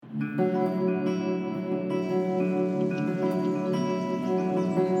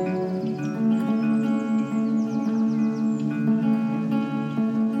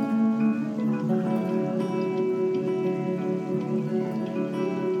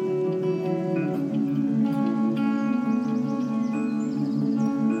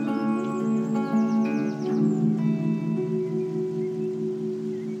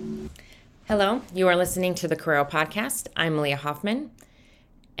Hello, you are listening to the Carrero Podcast. I'm Malia Hoffman,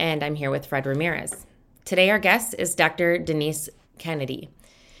 and I'm here with Fred Ramirez. Today, our guest is Dr. Denise Kennedy.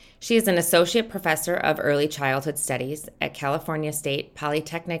 She is an associate professor of early childhood studies at California State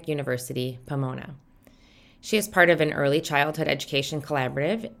Polytechnic University, Pomona. She is part of an early childhood education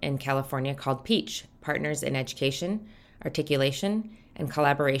collaborative in California called PEACH, Partners in Education, Articulation, and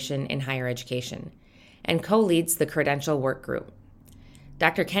Collaboration in Higher Education, and co-leads the Credential Work Group.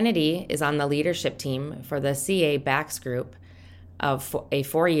 Dr. Kennedy is on the leadership team for the CA BACS group of a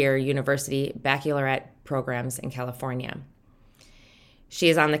four-year university baccalaureate programs in California. She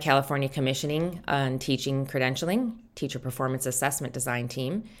is on the California Commissioning on Teaching Credentialing, Teacher Performance Assessment Design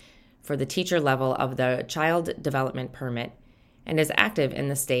team for the teacher level of the Child Development Permit, and is active in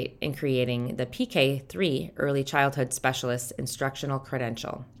the state in creating the PK3 Early Childhood Specialist Instructional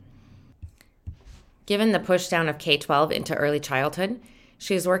Credential. Given the push down of K-12 into early childhood,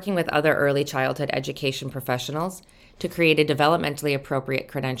 she is working with other early childhood education professionals to create a developmentally appropriate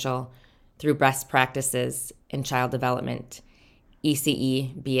credential through best practices in child development,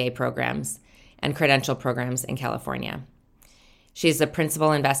 ECE BA programs, and credential programs in California. She is the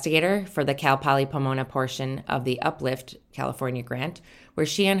principal investigator for the Cal Poly Pomona portion of the Uplift California grant, where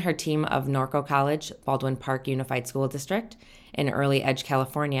she and her team of Norco College, Baldwin Park Unified School District, in Early Edge,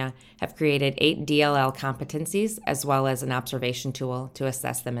 California, have created 8 DLL competencies as well as an observation tool to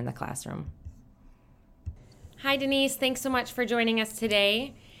assess them in the classroom. Hi, Denise. Thanks so much for joining us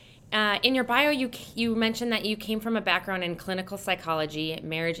today. In your bio, you mentioned that you came from a background in clinical psychology,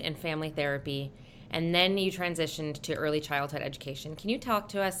 marriage and family therapy, and then you transitioned to early childhood education. Can you talk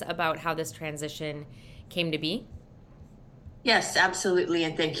to us about how this transition came to be? Yes, absolutely.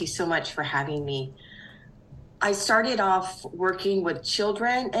 And thank you so much for having me. I started off working with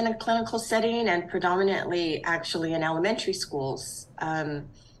children in a clinical setting and predominantly actually in elementary schools.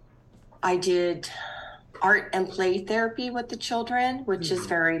 I did art and play therapy with the children, which is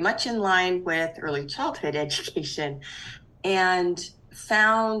very much in line with early childhood education, and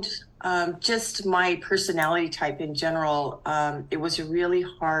found just my personality type in general. It was really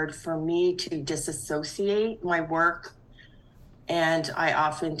hard for me to disassociate my work. And I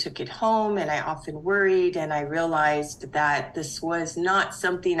often took it home and I often worried, and I realized that this was not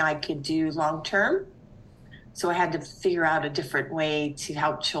something I could do long term. So I had to figure out a different way to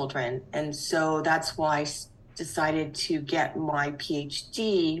help children. And so that's why I decided to get my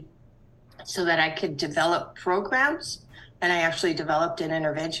PhD so that I could develop programs. And I actually developed an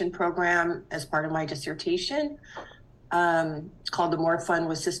intervention program as part of my dissertation. It's called the More Fun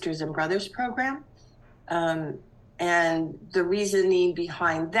with Sisters and Brothers program. And the reasoning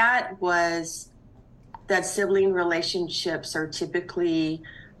behind that was that sibling relationships are typically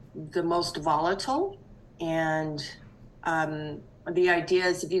the most volatile. And the idea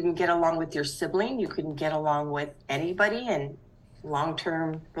is if you can get along with your sibling, you can get along with anybody in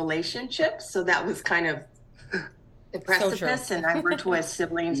long-term relationships. So that was kind of the precipice. And I worked with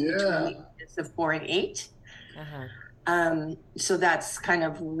siblings between the ages of 4 and 8. So that's kind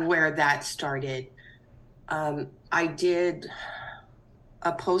of where that started. I did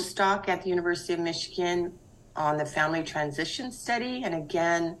a postdoc at the University of Michigan on the family transition study. And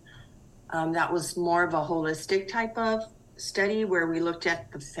again, that was more of a holistic type of study where we looked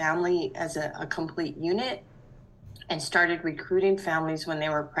at the family as a complete unit and started recruiting families when they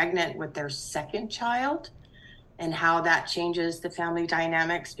were pregnant with their second child, and how that changes the family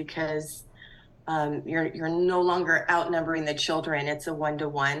dynamics because you're no longer outnumbering the children. It's a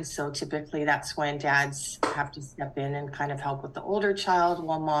 1-to-1. So typically that's when dads have to step in and kind of help with the older child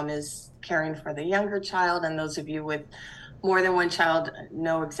while mom is caring for the younger child. And those of you with more than one child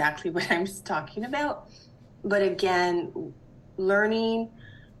know exactly what I'm talking about. But again, learning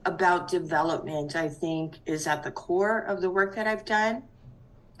about development, I think, is at the core of the work that I've done.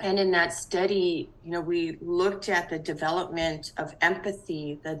 And in that study, we looked at the development of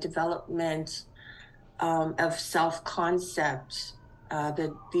empathy, the development of self-concept,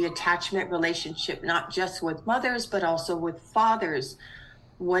 the attachment relationship, not just with mothers, but also with fathers.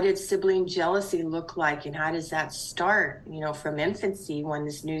 What did sibling jealousy look like, and how does that start, from infancy when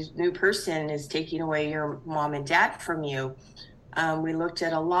this new person is taking away your mom and dad from you? We looked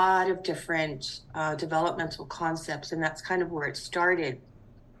at a lot of different developmental concepts, and that's kind of where it started.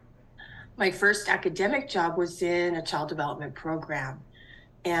 My first academic job was in a child development program,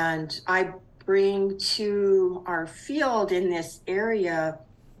 and I bring to our field in this area,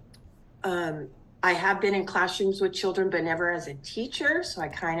 I have been in classrooms with children, but never as a teacher. So I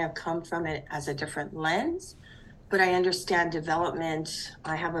kind of come from it as a different lens, but I understand development.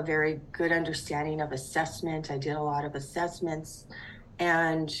 I have a very good understanding of assessment. I did a lot of assessments,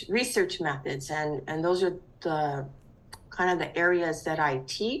 and research methods. And those are the kind of the areas that I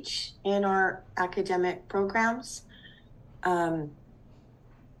teach in our academic programs. And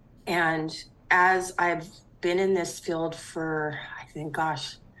as I've been in this field for, I think,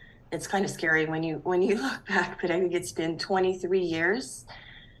 gosh, it's kind of scary when you look back, but I think it's been 23 years.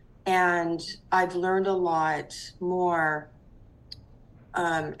 And I've learned a lot more,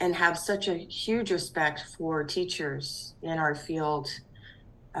 and have such a huge respect for teachers in our field,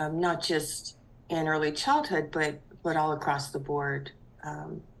 not just in early childhood, but all across the board.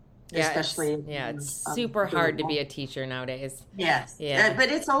 Especially it's super hard to be a teacher nowadays. Yes,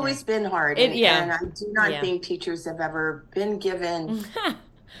 but it's always been hard, and I do not think teachers have ever been given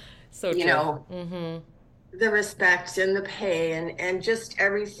so you know, the respect and the pay and just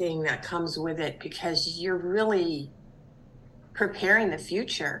everything that comes with it, because you're really preparing the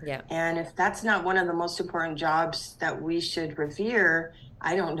future. And if that's not one of the most important jobs that we should revere,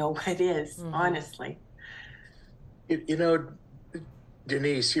 I don't know what is, honestly. You know,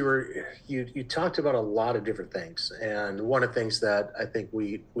 Denise, you talked about a lot of different things, and one of the things that I think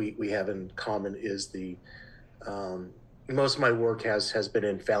we have in common is the most of my work has been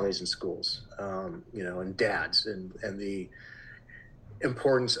in families and schools, and dads, and the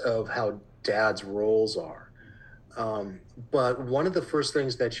importance of how dads' roles are. But one of the first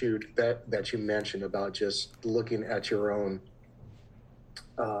things that you mentioned about just looking at your own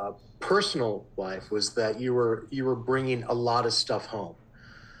personal life was that you were bringing a lot of stuff home.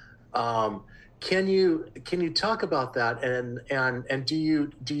 Can you talk about that, and do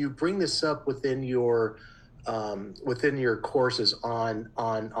you bring this up within your courses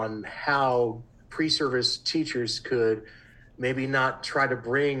on how pre-service teachers could maybe not try to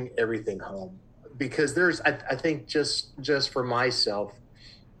bring everything home? Because I think just for myself,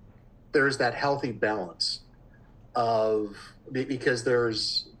 there's that healthy balance because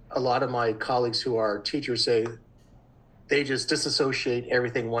there's a lot of my colleagues who are teachers say they just disassociate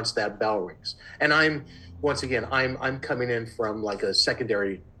everything once that bell rings. And I'm coming in from like a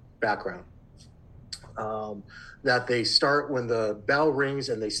secondary background, that they start when the bell rings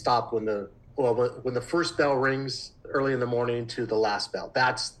and they stop when the first bell rings early in the morning to the last bell.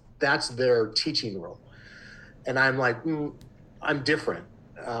 That's their teaching role. And I'm like, I'm different,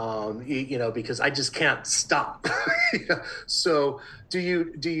 because I just can't stop. So do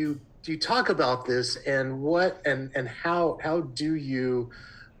you talk about this, and what and how do you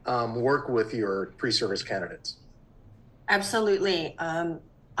work with your pre-service candidates? Absolutely.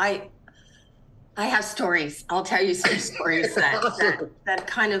 I have stories. I'll tell you some stories that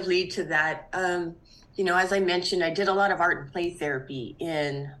kind of lead to that. As I mentioned, I did a lot of art and play therapy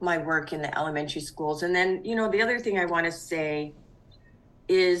in my work in the elementary schools. And then, the other thing I want to say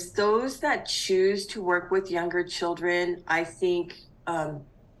is those that choose to work with younger children, I think,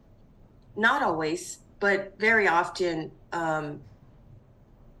 not always, but very often,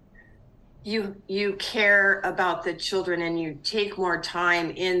 you care about the children and you take more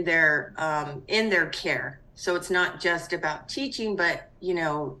time in their care. So it's not just about teaching, but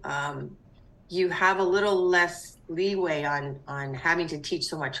you have a little less leeway on having to teach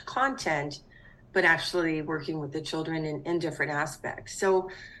so much content, but actually working with the children in different aspects. So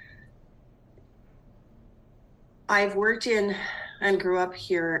I've worked in and grew up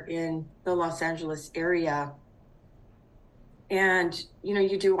here in the Los Angeles area. And,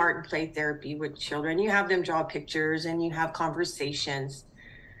 you do art and play therapy with children. You have them draw pictures and you have conversations.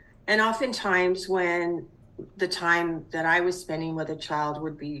 And oftentimes when the time that I was spending with a child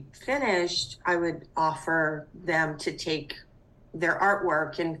would be finished, I would offer them to take their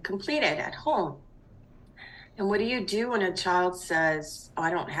artwork and complete it at home. And what do you do when a child says, I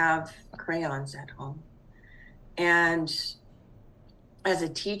don't have crayons at home? And as a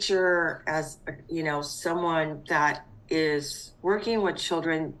teacher, as someone that is working with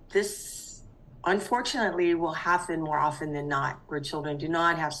children, this unfortunately will happen more often than not, where children do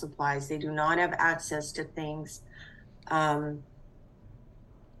not have supplies, they do not have access to things. And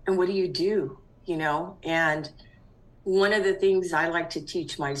what do you do? And one of the things I like to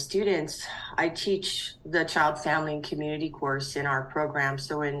teach my students, I teach the child, family, and community course in our program.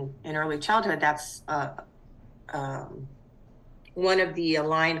 So in early childhood, that's one of the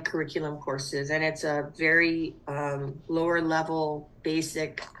aligned curriculum courses, and it's a very lower level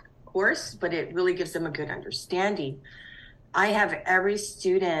basic course, but it really gives them a good understanding. I have every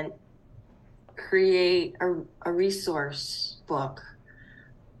student create a resource book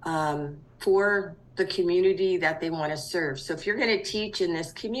for the community that they want to serve. So if you're going to teach in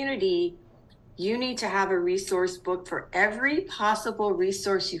this community, you need to have a resource book for every possible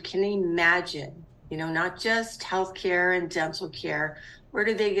resource you can imagine not just healthcare and dental care. Where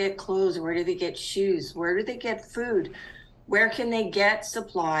do they get clothes? Where do they get shoes? Where do they get food? Where can they get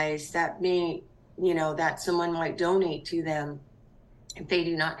supplies that that someone might donate to them if they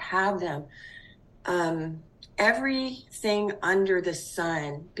do not have them? Everything under the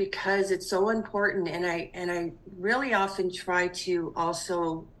sun, because it's so important. And I really often try to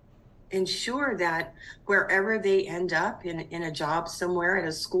also ensure that wherever they end up in a job somewhere at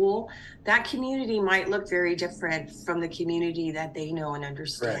a school, that community might look very different from the community that they know and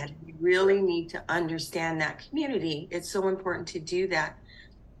understand. Right. You really need to understand that community. It's so important to do that.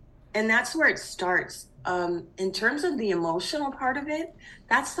 And that's where it starts. In terms of the emotional part of it,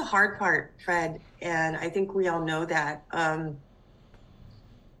 that's the hard part, Fred. And I think we all know that.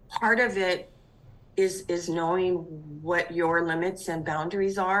 Part of it is knowing what your limits and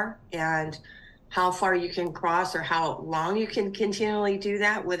boundaries are and how far you can cross or how long you can continually do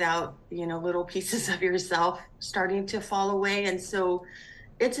that without, little pieces of yourself starting to fall away. And so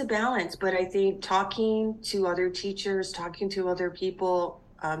it's a balance. But I think talking to other teachers, talking to other people,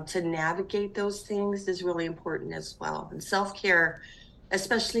 to navigate those things is really important as well. And self-care,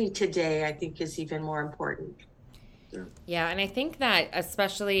 especially today, I think is even more important. Yeah, and I think that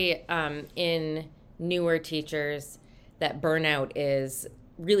especially in newer teachers, that burnout is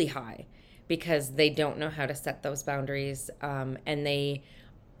really high because they don't know how to set those boundaries. And they,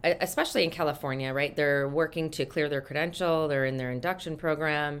 especially in California, right, they're working to clear their credential, they're in their induction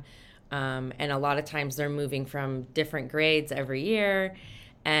program, and a lot of times they're moving from different grades every year.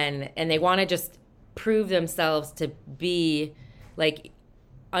 And they want to just prove themselves to be like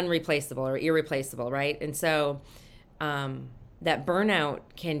unreplaceable or irreplaceable, right? And so that burnout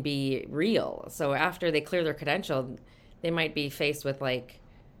can be real. So after they clear their credential, they might be faced with like,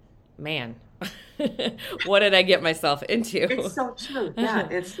 man, what did I get myself into? It's so true. Yeah,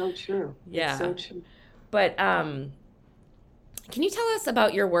 it's so true. Yeah. It's so true. But can you tell us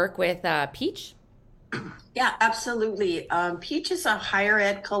about your work with Peach? Yeah, absolutely. Peach is a higher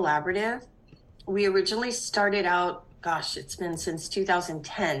ed collaborative. We originally started out, it's been since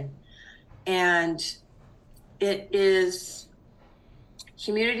 2010. And it is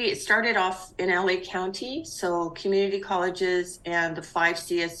community. It started off in LA County. So community colleges and the 5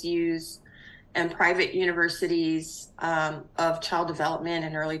 CSUs and private universities of child development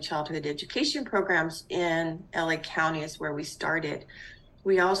and early childhood education programs in LA County is where we started.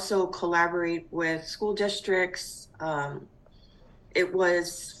 We also collaborate with school districts. It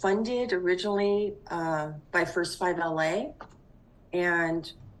was funded originally by First 5 LA,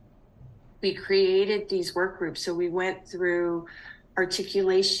 and we created these work groups. So we went through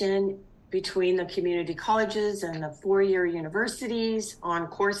articulation between the community colleges and the 4-year universities on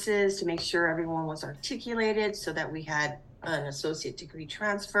courses to make sure everyone was articulated so that we had an associate degree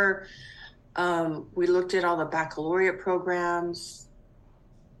transfer. We looked at all the baccalaureate programs.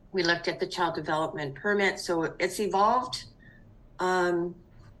 We looked at the child development permit. So it's evolved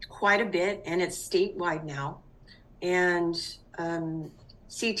quite a bit, and it's statewide now. And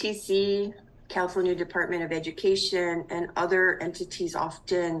CTC, California Department of Education, and other entities,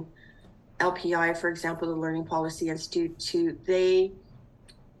 often LPI, for example, the Learning Policy Institute, they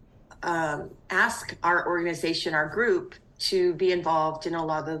ask our organization, our group, to be involved in a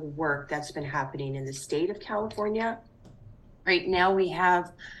lot of the work that's been happening in the state of California. Right now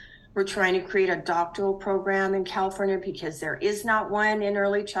we're trying to create a doctoral program in California because there is not one in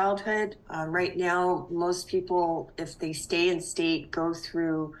early childhood. Right now, most people, if they stay in state, go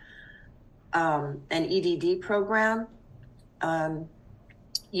through an EDD program.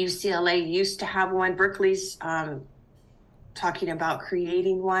 UCLA used to have one. Berkeley's talking about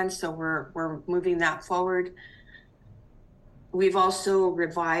creating one, so we're moving that forward. We've also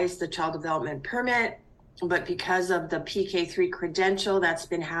revised the child development permit, but because of the PK3 credential that's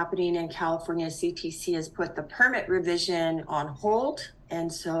been happening in California, CTC has put the permit revision on hold.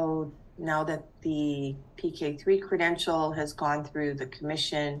 And so now that the PK3 credential has gone through the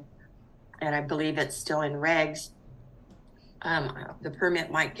commission, and I believe it's still in regs, the permit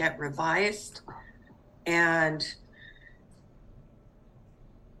might get revised. And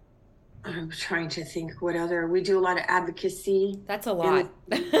I'm trying to think what other, we do a lot of advocacy. That's a lot.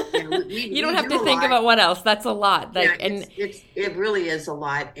 You don't have do to think about what else. That's a lot. Like, yeah, and it really is a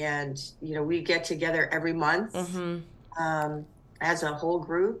lot. And, we get together every month as a whole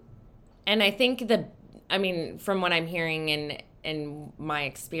group. And I think from what I'm hearing and my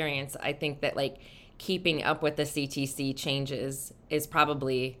experience, I think that like keeping up with the CTC changes is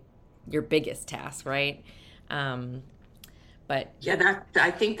probably your biggest task, right? But yeah, I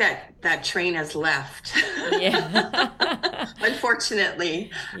think that train has left. Yeah.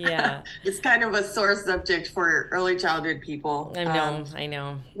 Unfortunately, Yeah. it's kind of a sore subject for early childhood people. I know. I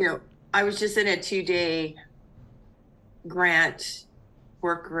know. I was just in a 2-day grant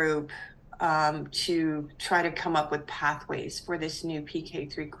work group to try to come up with pathways for this new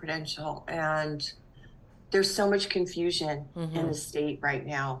PK3 credential. And there's so much confusion in the state right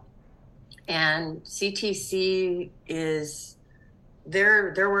now. And CTC is,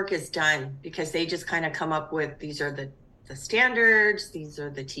 their work is done because they just kind of come up with, these are the standards, these are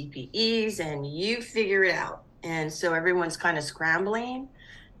the TPEs, and you figure it out. And so everyone's kind of scrambling,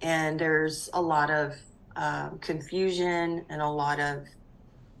 and there's a lot of confusion and a lot of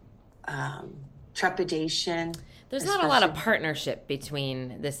trepidation. There's not a lot of partnership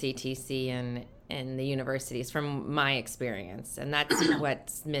between the CTC and the universities from my experience, and that's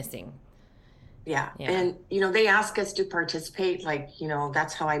what's missing. Yeah. And, they ask us to participate. Like,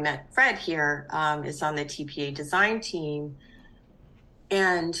 that's how I met Fred here, is on the TPA design team.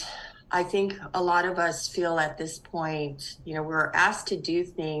 And I think a lot of us feel at this point, we're asked to do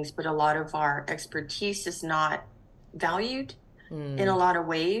things, but a lot of our expertise is not valued in a lot of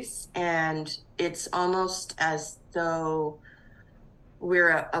ways. And it's almost as though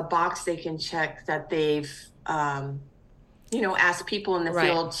we're a box they can check that they've, asked people in the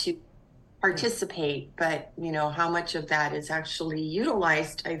field to participate, but how much of that is actually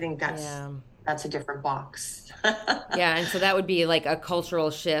utilized, I think that's a different box. Yeah, and so that would be like a cultural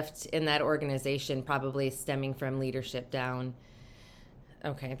shift in that organization, probably stemming from leadership down.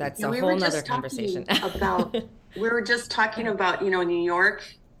 Okay, that's a whole nother conversation. We were just talking about New York.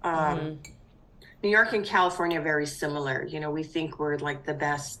 New York and California are very similar. We think we're like the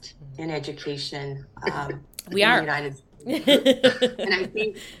best in education. We are. In the United States. And I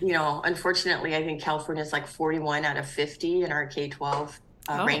think, unfortunately, I think California is like 41 out of 50 in our K-12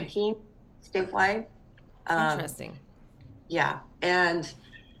 ranking statewide. Interesting. Yeah. And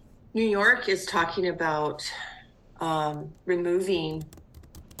New York is talking about removing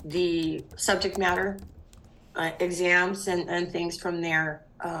the subject matter exams and things from there.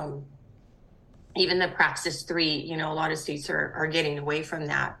 Even the Praxis 3, a lot of states are getting away from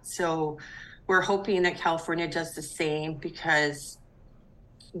that. So we're hoping that California does the same, because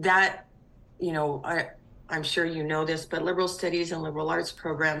that, I'm sure this, but liberal studies and liberal arts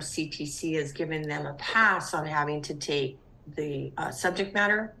programs, CTC has given them a pass on having to take the subject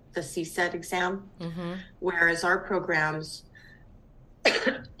matter, the CSET exam, whereas our programs,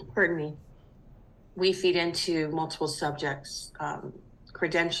 pardon me, we feed into multiple subjects,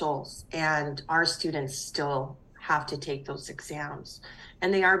 credentials, and our students still have to take those exams,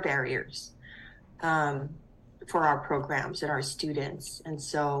 and they are barriers for our programs and our students. And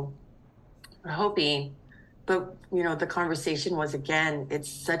so we're hoping, but the conversation was, again, it's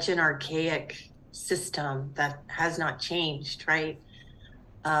such an archaic system that has not changed, right?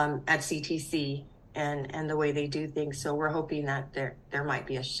 At CTC and the way they do things. So we're hoping that there might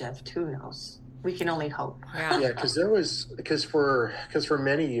be a shift. Who knows? We can only hope. Yeah, because for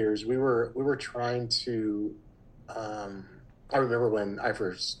many years we were trying to. I remember when I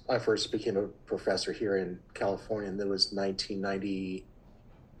first became a professor here in California, and that was 1998,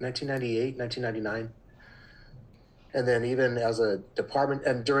 1999. And then even as a department,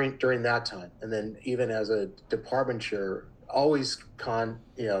 and during that time, and then even as a department chair, always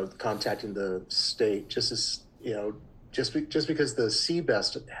contacting the state, just because the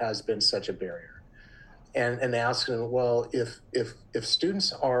CBEST has been such a barrier. And asking, well, if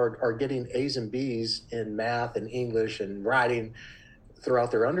students are getting A's and B's in math and English and writing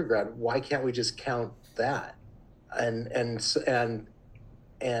throughout their undergrad, why can't we just count that? And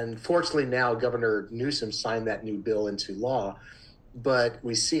fortunately now Governor Newsom signed that new bill into law, but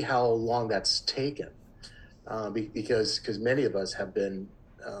we see how long that's taken, because many of us have been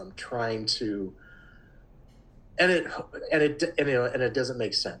trying to, and it doesn't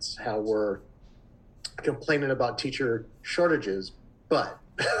make sense how we're complaining about teacher shortages, but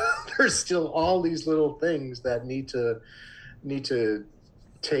there's still all these little things that need to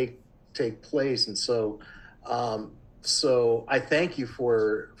take place. And so I thank you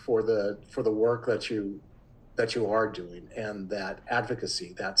for the work that you are doing, and that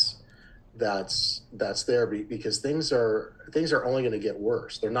advocacy that's there, because things are only going to get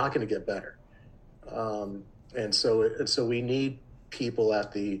worse. They're not going to get better. And so we need people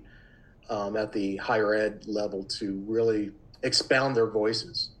at the higher ed level to really expound their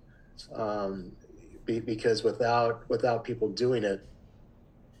voices, because without people doing it,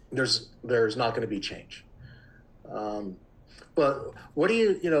 there's not going to be change. But what do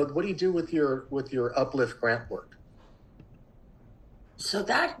you do with your Uplift grant work? So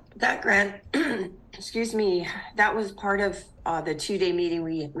that grant excuse me, that was part of the 2-day meeting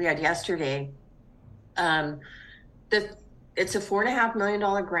we had yesterday. It's a $4.5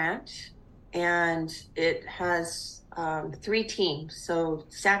 million grant, and it has 3 teams. So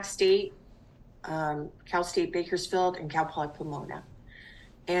Sac State, Cal State Bakersfield, and Cal Poly Pomona.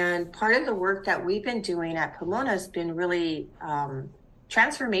 And part of the work that we've been doing at Pomona has been really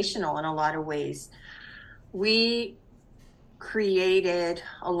transformational in a lot of ways. We created,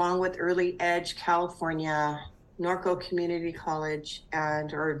 along with Early Edge California, Norco Community College,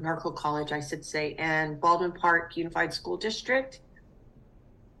 or Norco College, I should say, and Baldwin Park Unified School District,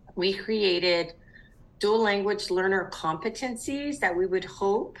 we created dual language learner competencies that we would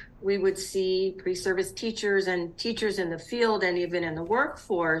hope we would see pre-service teachers and teachers in the field and even in the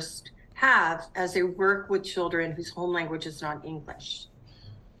workforce have as they work with children whose home language is not English.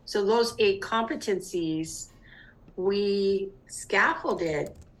 So those 8 competencies we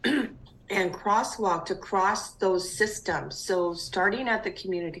scaffolded and crosswalked across those systems. So starting at the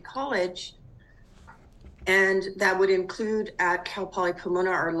community college, and that would include at Cal Poly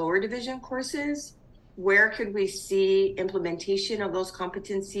Pomona our lower division courses, where could we see implementation of those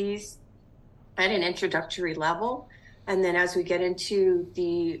competencies at an introductory level? And then as we get into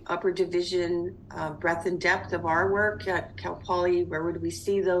the upper division breadth and depth of our work at Cal Poly, where would we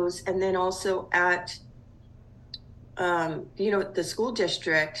see those? And then also at the school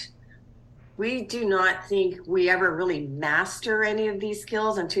district, we do not think we ever really master any of these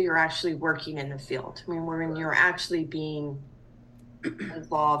skills until you're actually working in the field. I mean, when you're actually being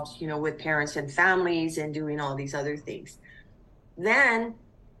involved, with parents and families and doing all these other things. Then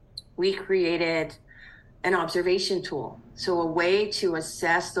we created an observation tool. So a way to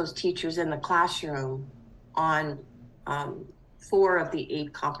assess those teachers in the classroom on 4 of the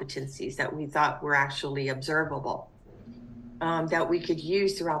 8 competencies that we thought were actually observable, that we could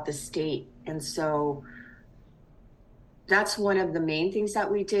use throughout the state. And so that's one of the main things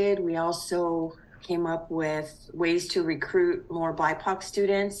that we did. We also came up with ways to recruit more BIPOC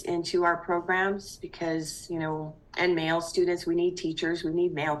students into our programs because, and male students, we need teachers, we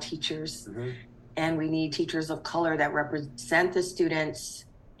need male teachers, and we need teachers of color that represent the students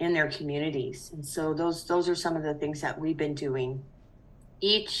in their communities. And so those are some of the things that we've been doing.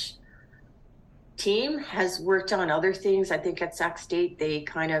 Each team has worked on other things. I think at Sac State, they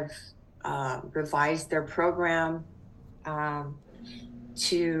kind of revised their program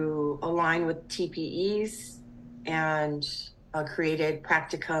to align with TPEs and created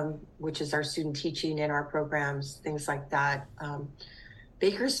practicum, which is our student teaching in our programs, things like that.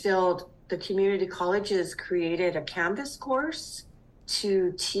 Bakersfield, the community colleges created a Canvas course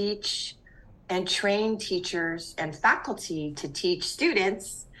to teach and train teachers and faculty to teach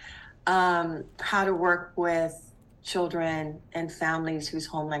students how to work with children and families whose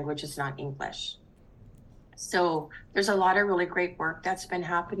home language is not English. So there's a lot of really great work that's been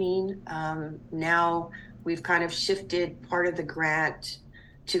happening. Now we've kind of shifted part of the grant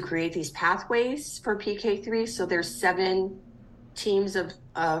to create these pathways for PK3. So there's 7 teams of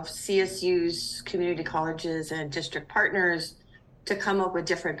CSUs, community colleges, and district partners to come up with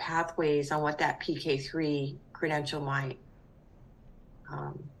different pathways on what that PK3 credential might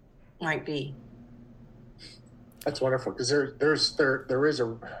be. That's wonderful, because there is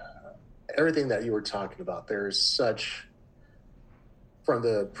everything that you were talking about. There's such, from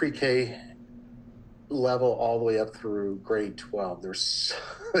the pre-K level all the way up through grade 12, there's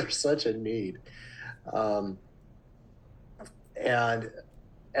such a need. And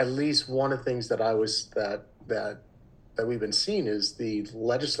at least one of the things that we've been seeing is the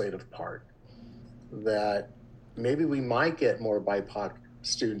legislative part, that maybe we might get more BIPOC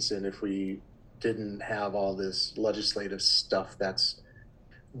students in if we didn't have all this legislative stuff that's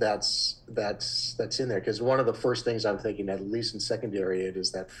in there. Because one of the first things I'm thinking, at least in secondary,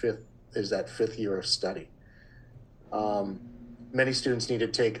 is that fifth year of study. Many students need to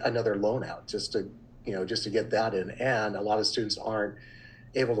take another loan out just to get that in, and a lot of students aren't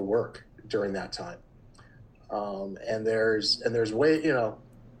able to work during that time. And there's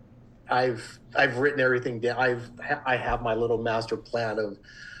I've written everything down. I have my little master plan of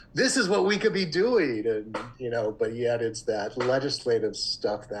this is what we could be doing, and but yet it's that legislative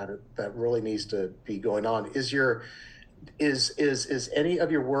stuff that really needs to be going on. Is any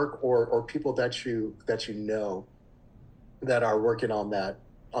of your work or people that you know that are working on that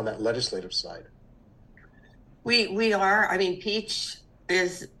legislative side? We are. I mean, Peach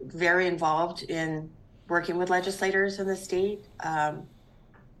is very involved in working with legislators in the state.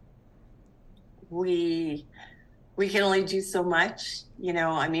 We can only do so much,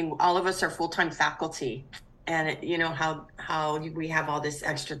 I mean, all of us are full-time faculty, and you know how we have all this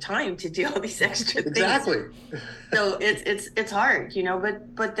extra time to do all these extra things. Exactly. So it's hard, you know,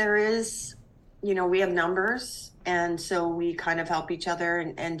 but there is, you know, we have numbers, and so we kind of help each other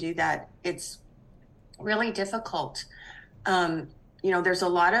and do that. It's really difficult. You know, there's a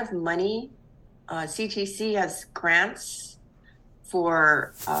lot of money. CTC has grants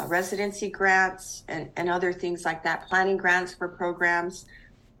for residency grants and other things like that, planning grants for programs.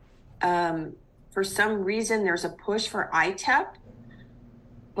 For some reason, there's a push for ITEP,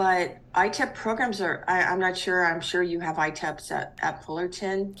 but ITEP programs are, I'm not sure, I'm sure you have ITEPs at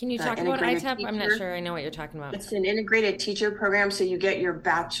Fullerton. Can you talk about ITEP? I'm not sure I know what you're talking about. It's an integrated teacher program, so you get your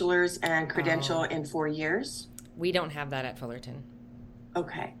bachelor's and credential in 4 years. We don't have that at Fullerton.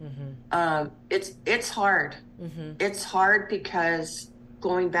 Okay. It's hard. It's hard because,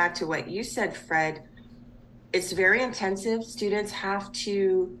 going back to what you said, Fred, it's very intensive. Students have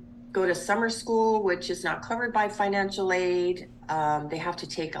to go to summer school, which is not covered by financial aid. They have to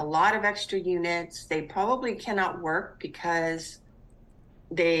take a lot of extra units. They probably cannot work because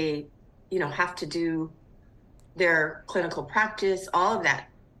they, you know, have to do their clinical practice, all of that.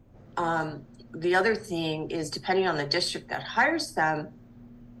 The other thing is, depending on the district that hires them,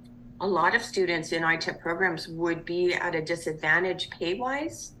 a lot of students in ITEP programs would be at a disadvantage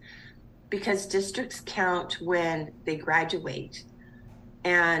pay-wise because districts count when they graduate.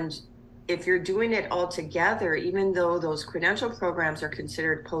 And if you're doing it all together, even though those credential programs are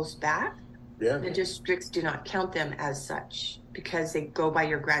considered post-bac, the districts do not count them as such because they go by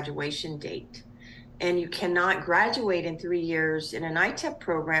your graduation date. And you cannot graduate in 3 years in an ITEP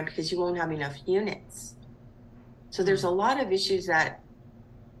program because you won't have enough units. So there's a lot of issues that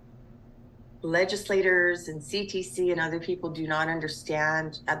legislators and CTC and other people do not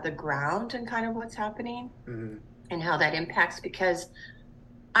understand at the ground and kind of what's happening and how that impacts, because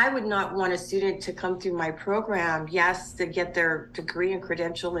I would not want a student to come through my program, yes, to get their degree and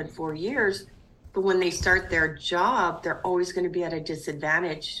credential in 4 years, but when they start their job, they're always going to be at a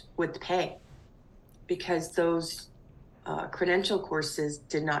disadvantage with pay because those credential courses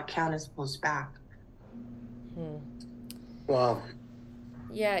did not count as post-bac. Wow.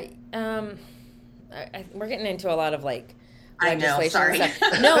 Yeah, we're getting into a lot of like legislation. I know, sorry. And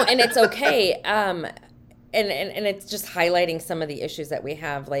stuff. No, and it's okay. And it's just highlighting some of the issues that we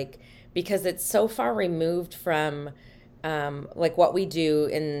have, like, because it's so far removed from like what we do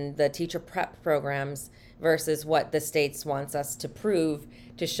in the teacher prep programs versus what the states wants us to prove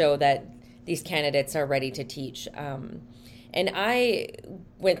to show that these candidates are ready to teach. And I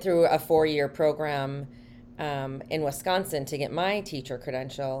went through a 4-year program in Wisconsin to get my teacher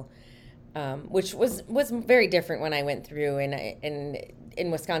credential, which was very different when I went through. And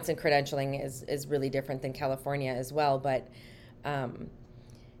in Wisconsin, credentialing is really different than California as well. But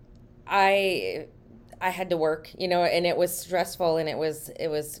I had to work, you know, and it was stressful and it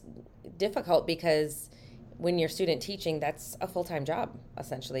was difficult because when you're student teaching, that's a full-time job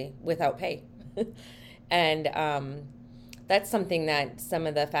essentially without pay. And that's something that some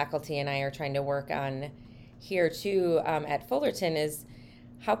of the faculty and I are trying to work on here too at Fullerton is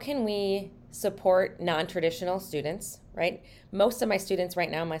how can we support non-traditional students, right? Most of my students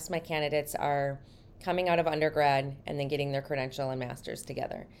right now, most of my candidates are coming out of undergrad and then getting their credential and master's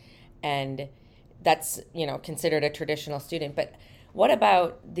together. And that's, you know, considered a traditional student. But what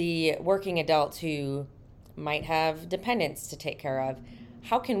about the working adult who might have dependents to take care of?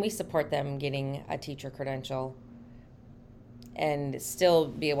 How can we support them getting a teacher credential and still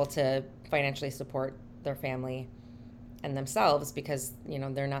be able to financially support their family and themselves because, you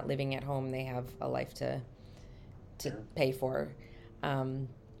know, they're not living at home, they have a life to pay for. And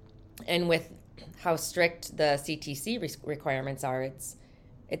with how strict the CTC requirements are,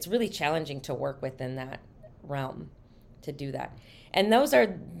 it's really challenging to work within that realm to do that. And those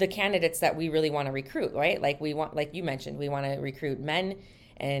are the candidates that we really want to recruit, right? Like we want, like you mentioned, we want to recruit men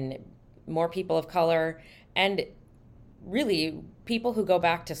and more people of color and really people who go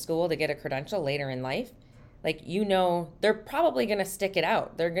back to school to get a credential later in life. Like, you know, they're probably going to stick it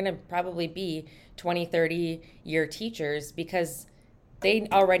out. They're going to probably be 20, 30-year teachers because they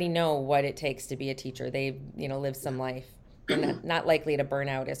already know what it takes to be a teacher. They've, you know, lived some life. They're not likely to burn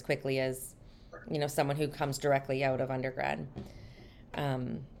out as quickly as, you know, someone who comes directly out of undergrad.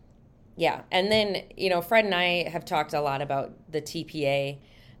 Yeah. And then, you know, Fred and I have talked a lot about the TPA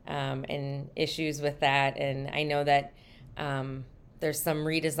and issues with that. And I know that there's some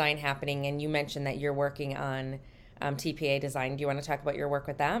redesign happening, and you mentioned that you're working on TPA design. Do you want to talk about your work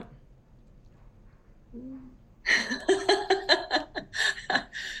with that?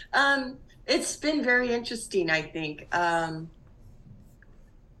 It's been very interesting, I think.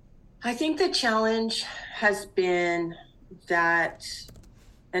 I think the challenge has been that,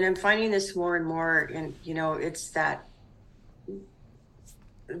 and I'm finding this more and more, and it's that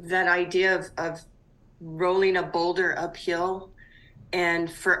idea of rolling a boulder uphill.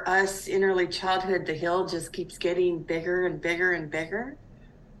 And for us in early childhood, the hill just keeps getting bigger and bigger and bigger.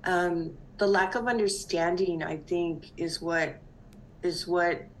 The lack of understanding, I think, is what is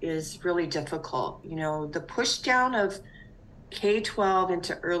really difficult. The push down of K-12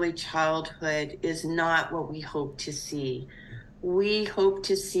 into early childhood is not what we hope to see. We hope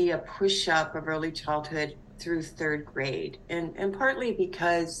to see a push up of early childhood through third grade, and partly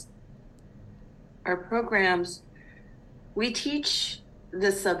because our programs, we teach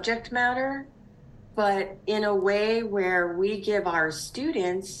the subject matter, but in a way where we give our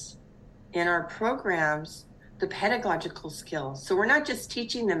students in our programs the pedagogical skills. So we're not just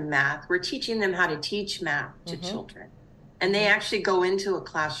teaching them math, we're teaching them how to teach math to children. And they actually go into a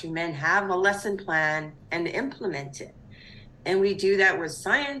classroom and have a lesson plan and implement it. And we do that with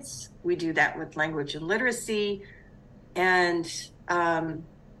science, we do that with language and literacy, and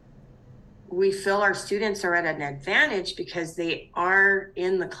we feel our students are at an advantage because they are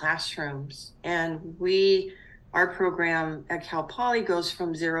in the classrooms. And our program at Cal Poly goes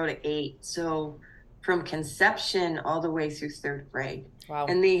from 0 to 8. So from conception all the way through third grade. Wow.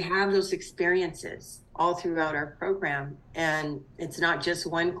 And they have those experiences all throughout our program. And it's not just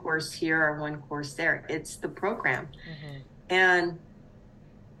one course here or one course there, it's the program. And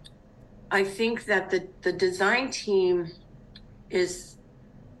I think that the design team is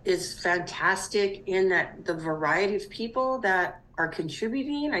fantastic in that the variety of people that are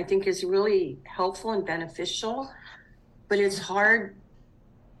contributing, I think, is really helpful and beneficial. But it's hard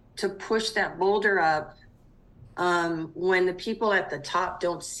to push that boulder up when the people at the top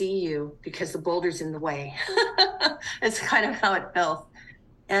don't see you because the boulder's in the way. It's kind of how it feels.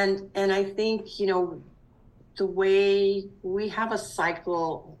 And I think, the way we have a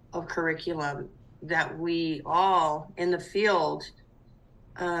cycle of curriculum that we all in the field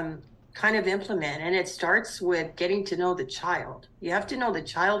kind of implement. And it starts with getting to know the child. You have to know the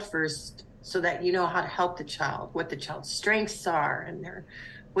child first so that you know how to help the child, what the child's strengths are and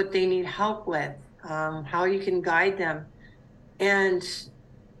what they need help with, how you can guide them. And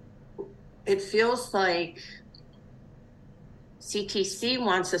it feels like CTC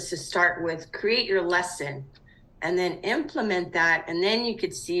wants us to start with create your lesson and then implement that, and then you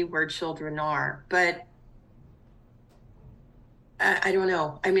could see where children are. But I don't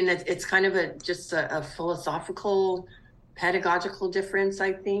know. I mean, it's kind of just a philosophical, pedagogical difference,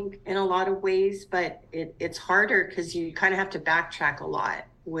 I think, in a lot of ways. But it's harder because you kind of have to backtrack a lot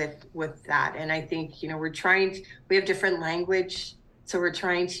with that. And I think, we have different language. So we're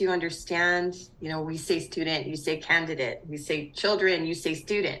trying to understand, we say student, you say candidate, we say children, you say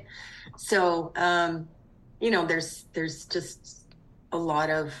student. So, there's just a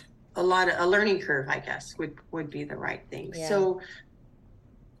learning curve, I guess, would be the right thing. Yeah. So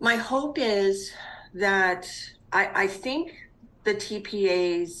my hope is that I think the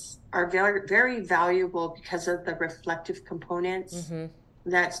TPAs are very, very valuable because of the reflective components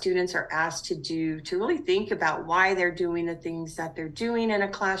that students are asked to do, to really think about why they're doing the things that they're doing in a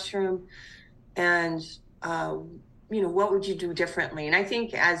classroom, and what would you do differently? And I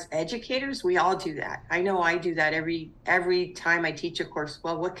think as educators, we all do that. I know I do that every time I teach a course.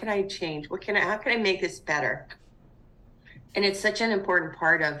 Well, what can I change? How can I make this better? And it's such an important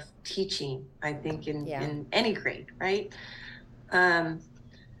part of teaching, I think, in any grade, right?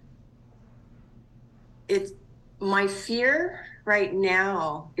 It's my fear right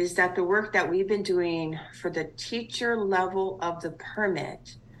now is that the work that we've been doing for the teacher level of the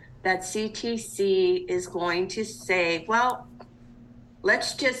permit, that CTC is going to say, well,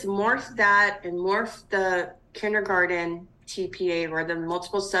 let's just morph that and morph the kindergarten TPA or the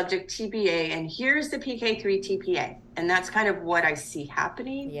multiple subject TPA, and here's the PK3 TPA. And that's kind of what I see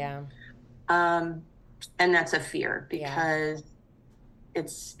happening. Yeah. And that's a fear because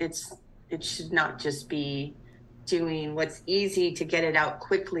it should not just be doing what's easy to get it out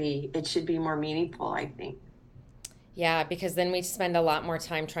quickly. It should be more meaningful, I think. Yeah, because then we spend a lot more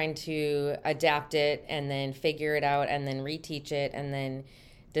time trying to adapt it and then figure it out and then reteach it and then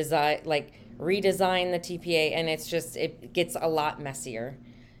redesign the TPA, and it gets a lot messier.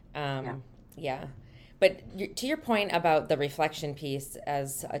 Yeah. But to your point about the reflection piece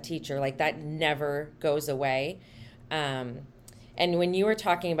as a teacher, that never goes away. And when you were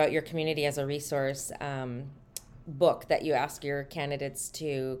talking about your community as a resource book that you ask your candidates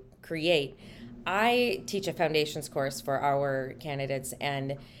to create, I teach a foundations course for our candidates,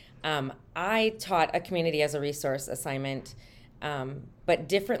 and I taught a community as a resource assignment but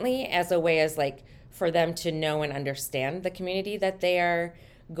differently, as a way as like for them to know and understand the community that they are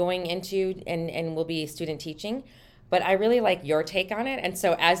going into and will be student teaching. But I really like your take on it. And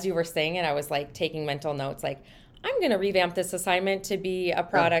so as you were saying it, I was like taking mental notes, like, I'm going to revamp this assignment to be a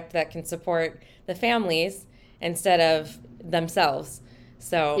product that can support the families instead of themselves.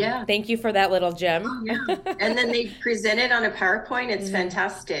 So thank you for that little gem. Oh, yeah. And then they present it on a PowerPoint. It's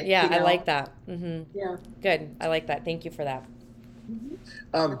fantastic. Yeah, you know? I like that. Yeah. Good. I like that. Thank you for that.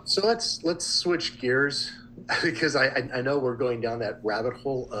 So let's switch gears because I know we're going down that rabbit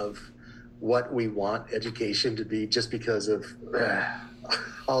hole of what we want education to be just because of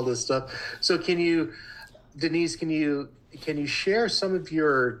all this stuff. So Denise, can you share some of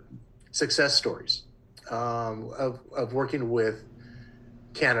your success stories of working with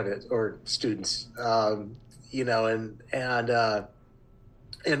candidates or students, and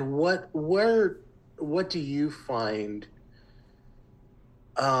what do you find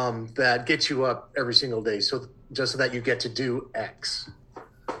that gets you up every single day so that you get to do X?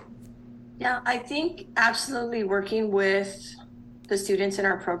 Yeah, I think absolutely working with the students in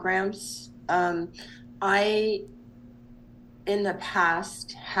our programs. I, in the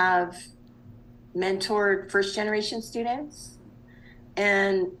past, have mentored first generation students,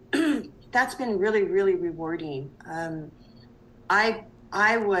 and that's been really, really rewarding. I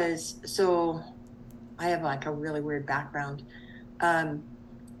have like a really weird background. I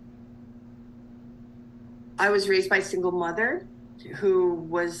was raised by a single mother who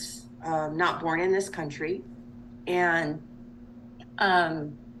was not born in this country, and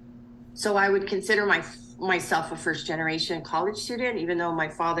so I would consider myself a first generation college student, even though my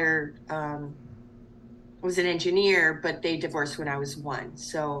father was an engineer, but they divorced when I was 1.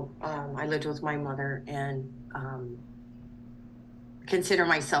 So I lived with my mother and consider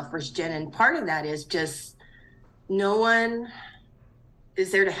myself first gen. And part of that is just no one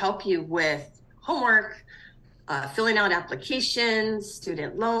is there to help you with homework, filling out applications,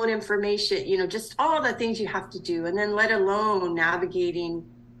 student loan information, just all the things you have to do. And then let alone navigating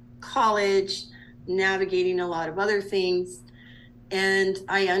college, navigating a lot of other things. And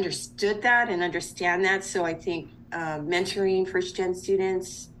I understood that and understand that. So I think mentoring first gen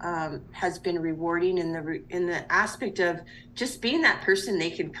students has been rewarding in the aspect of just being that person they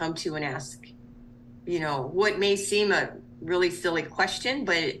can come to and ask, what may seem a really silly question,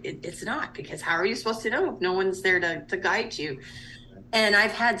 but it's not, because how are you supposed to know if no one's there to guide you? And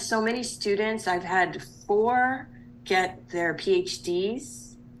I've had so many students. I've had 4 get their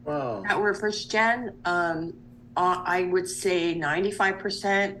PhDs. Wow. That were first gen. I would say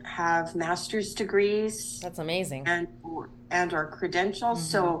 95% have master's degrees. That's amazing. And or credentials.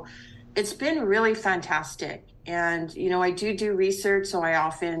 So it's been really fantastic. And, I do research. So I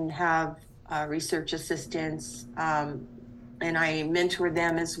often have research assistants, and I mentor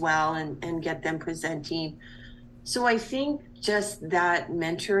them as well and get them presenting. So I think just that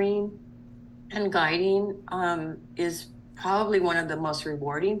mentoring and guiding is probably one of the most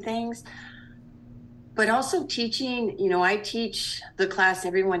rewarding things. But also teaching, I teach the class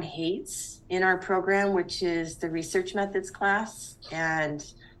everyone hates in our program, which is the research methods class. And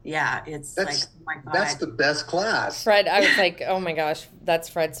it's like, oh my God. That's the best class. Fred, I was like, oh my gosh, that's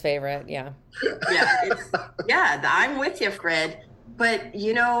Fred's favorite. Yeah. I'm with you, Fred. But,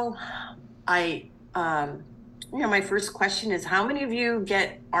 my first question is, how many of you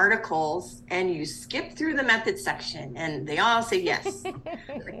get articles and you skip through the method section? And they all say yes.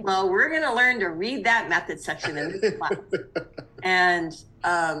 Well, we're going to learn to read that method section in this class. And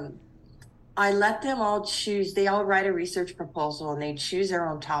I let them all choose. They all write a research proposal and they choose their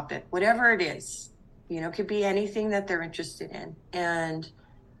own topic, whatever it is. It could be anything that they're interested in. And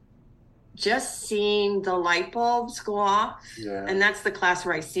just seeing the light bulbs go off, and that's the class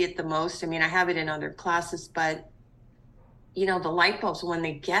where I see it the most. I mean, I have it in other classes, but the light bulbs, when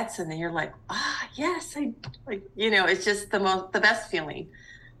they get and then you're like, yes, I like, it's just the best feeling.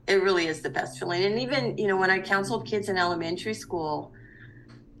 It really is the best feeling. And even, when I counseled kids in elementary school,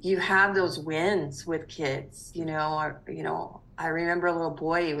 you have those wins with kids. I remember a little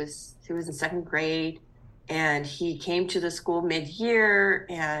boy, he was in 2nd grade, and he came to the school mid-year,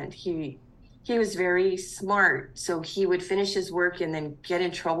 and he was very smart. So he would finish his work and then get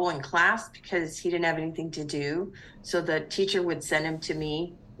in trouble in class because he didn't have anything to do. So the teacher would send him to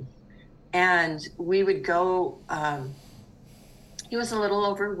me, and we would go. He was a little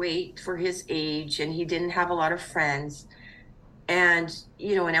overweight for his age, and he didn't have a lot of friends. And,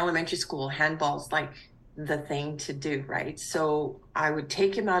 in elementary school, handball's like the thing to do, right? So I would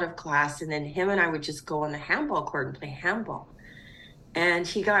take him out of class, and then him and I would just go on the handball court and play handball. And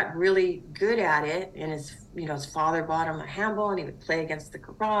he got really good at it. And his father bought him a handball and he would play against the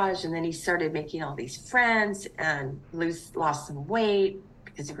garage. And then he started making all these friends and lost some weight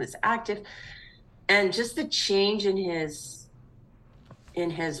because he was active. And just the change in his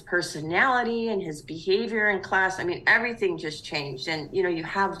personality and his behavior in class, I mean, everything just changed. And, you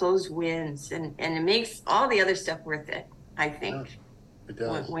have those wins and it makes all the other stuff worth it, I think. It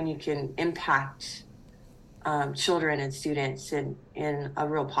does. When you can impact children and students in a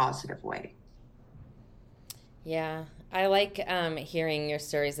real positive way. Yeah, I like hearing your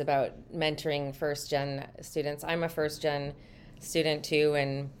stories about mentoring first gen students. I'm a first gen student too,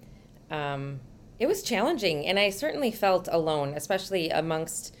 and it was challenging, and I certainly felt alone, especially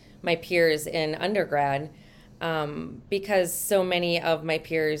amongst my peers in undergrad, because so many of my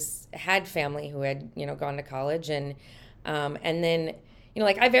peers had family who had gone to college, and then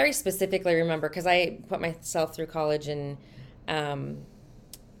like I very specifically remember because I put myself through college and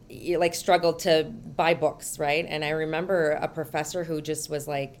like struggled to buy books, right? And I remember a professor who just was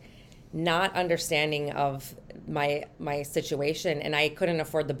like not understanding of my situation, and I couldn't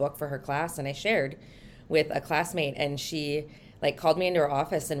afford the book for her class, and I shared with a classmate, and she like called me into her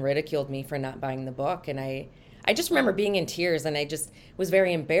office and ridiculed me for not buying the book, and I just remember being in tears, and I just was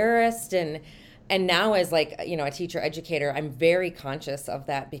very embarrassed, and now as like a teacher educator, I'm very conscious of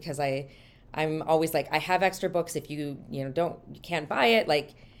that because I'm always like, I have extra books. If you can't buy it, like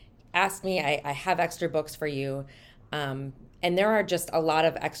ask me. I have extra books for you. And there are just a lot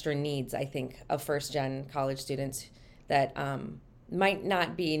of extra needs, I think, of first gen college students that might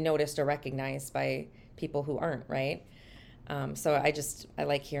not be noticed or recognized by people who aren't, right? So I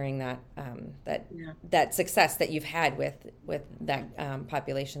like hearing that success that you've had with that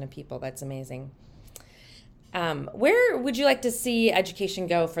population of people. That's amazing. Where would you like to see education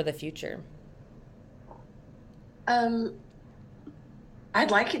go for the future? I'd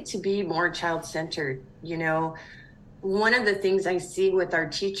like it to be more child-centered. One of the things I see with our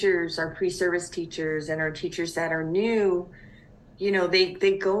teachers, our pre-service teachers and our teachers that are new,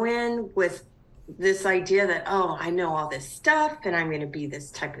 they go in with this idea that, oh, I know all this stuff and I'm going to be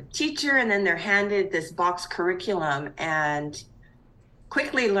this type of teacher. And then they're handed this box curriculum and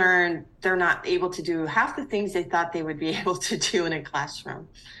quickly learn they're not able to do half the things they thought they would be able to do in a classroom,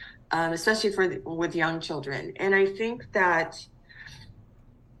 especially with young children. And I think that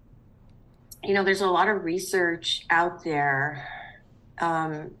there's a lot of research out there,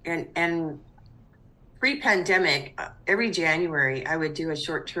 and pre-pandemic, every January, I would do a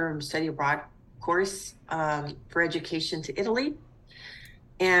short-term study abroad course for education to Italy.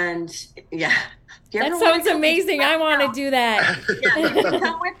 And yeah. That sounds amazing. I want to do that. Yeah,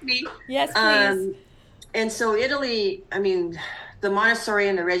 come with me. Yes, please. And so Italy, I mean, the Montessori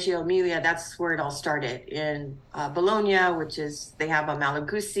and the Reggio Emilia, that's where it all started in Bologna, which is, they have a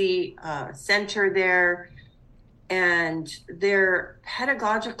Malaguzzi center there. And their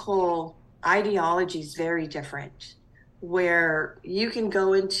pedagogical ideology is very different, where you can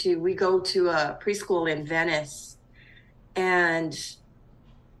we go to a preschool in Venice and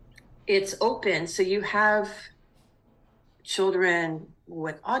it's open. So you have children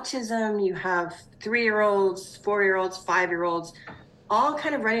with autism, you have 3-year-olds, 4-year-olds, 5-year-olds, all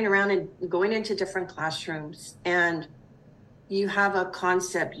kind of running around and going into different classrooms. And you have a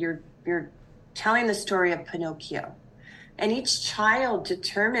concept, you're telling the story of Pinocchio. And each child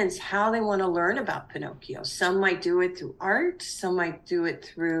determines how they want to learn about Pinocchio. Some might do it through art, some might do it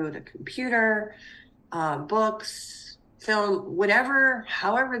through the computer, books, film,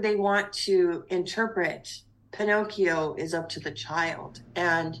 however they want to interpret Pinocchio is up to the child.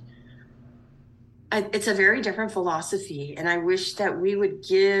 And it's a very different philosophy. And I wish that we would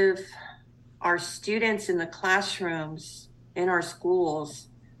give our students in the classrooms, in our schools,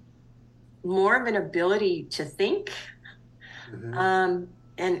 more of an ability to think, and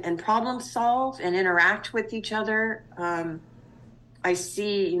problem solve and interact with each other. I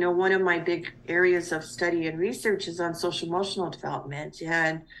see, one of my big areas of study and research is on social emotional development.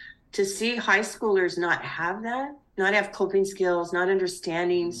 And to see high schoolers not have that, not have coping skills, not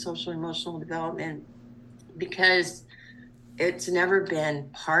understanding social emotional development, because it's never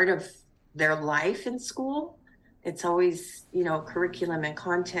been part of their life in school. It's always, curriculum and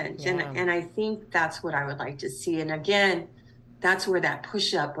content. Yeah. And I think that's what I would like to see. And again, that's where that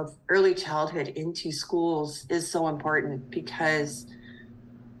push up of early childhood into schools is so important, because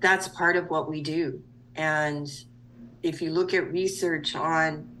that's part of what we do. And if you look at research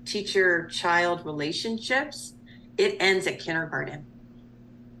on teacher-child relationships, it ends at kindergarten,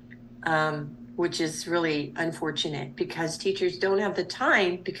 which is really unfortunate because teachers don't have the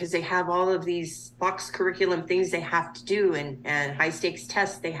time because they have all of these box curriculum things they have to do and high stakes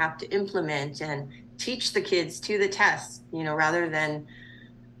tests they have to implement and teach the kids to the test, rather than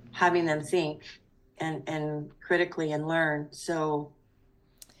having them think and critically and learn. So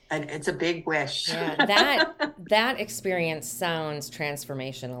it's a big wish. Yeah, that experience sounds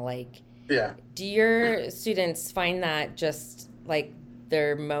transformational. Like, yeah. Do your students find that just like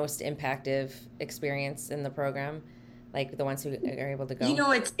their most impactful experience in the program, like the ones who are able to go?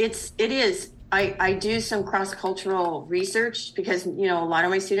 It is. I do some cross-cultural research because, a lot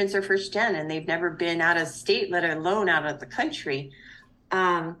of my students are first gen and they've never been out of state, let alone out of the country.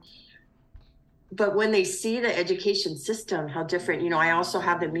 But when they see the education system, how different, I also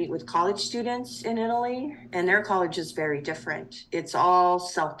have them meet with college students in Italy, and their college is very different. It's all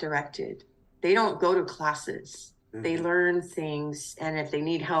self-directed. They don't go to classes. They learn things, and if they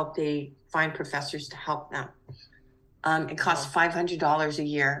need help, they find professors to help them. It costs $500 a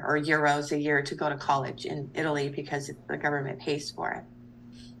year or euros a year to go to college in Italy because the government pays for it.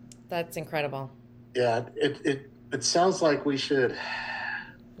 That's incredible. Yeah, it sounds like we should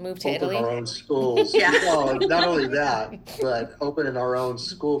move to open Italy, our own schools. Yeah. Well, not only that, but open in our own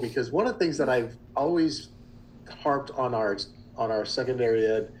school, because one of the things that I've always harped on our secondary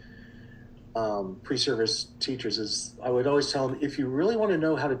ed pre-service teachers is I would always tell them, if you really want to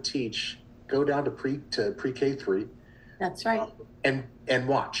know how to teach, go down to pre-K 3. That's right. And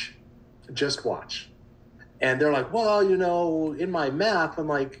watch, just watch. And they're like, well, in my math, I'm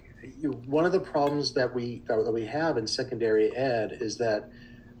like, one of the problems that we have in secondary ed is that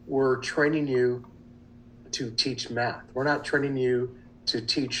we're training you to teach math. We're not training you to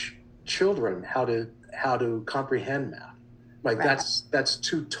teach children how to comprehend math. Like, right. That's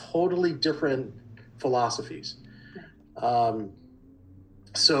two totally different philosophies.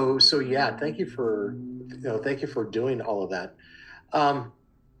 So yeah, thank you for doing all of that.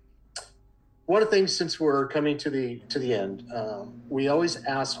 One of the things, since we're coming to the end, we always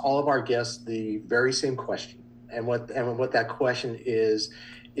ask all of our guests the very same question, and what that question is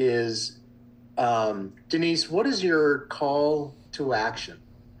Denise, what is your call to action?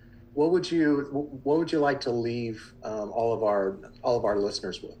 What would you like to leave all of our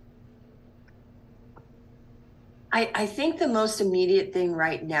listeners with? I think the most immediate thing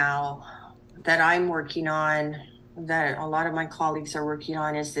right now that I'm working on, that a lot of my colleagues are working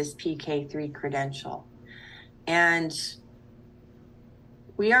on, is this PK3 credential. And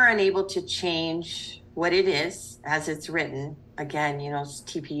we are unable to change what it is as it's written. Again,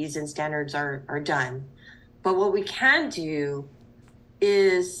 TPEs and standards are done. But what we can do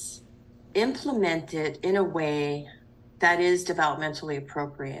is implement it in a way that is developmentally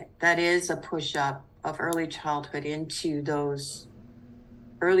appropriate, that is a push-up of early childhood into those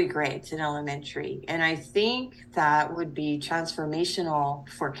early grades in elementary. And I think that would be transformational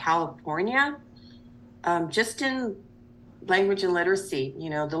for California, just in language and literacy.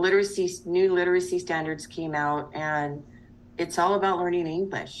 The new literacy standards came out, and it's all about learning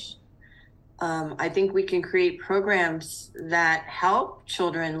English. I think we can create programs that help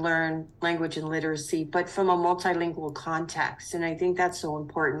children learn language and literacy, but from a multilingual context. And I think that's so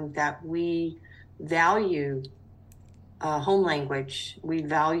important, that we value home language. We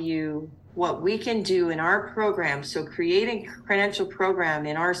value what we can do in our program. So creating a credential program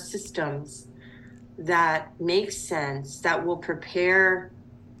in our systems that makes sense, that will prepare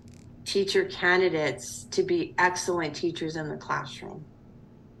teacher candidates to be excellent teachers in the classroom.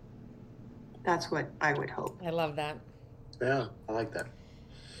 That's what I would hope. I love that. Yeah, I like that.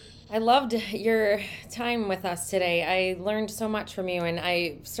 I loved your time with us today. I learned so much from you, and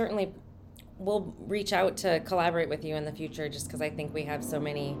I certainly will reach out to collaborate with you in the future, just because I think we have so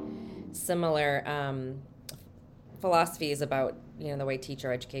many similar philosophies about the way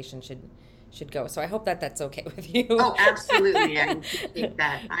teacher education should go. So I hope that that's okay with you. Oh, absolutely. I appreciate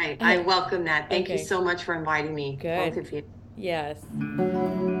that. I welcome that. Thank you so much for inviting me. Good. Both of you. Yes.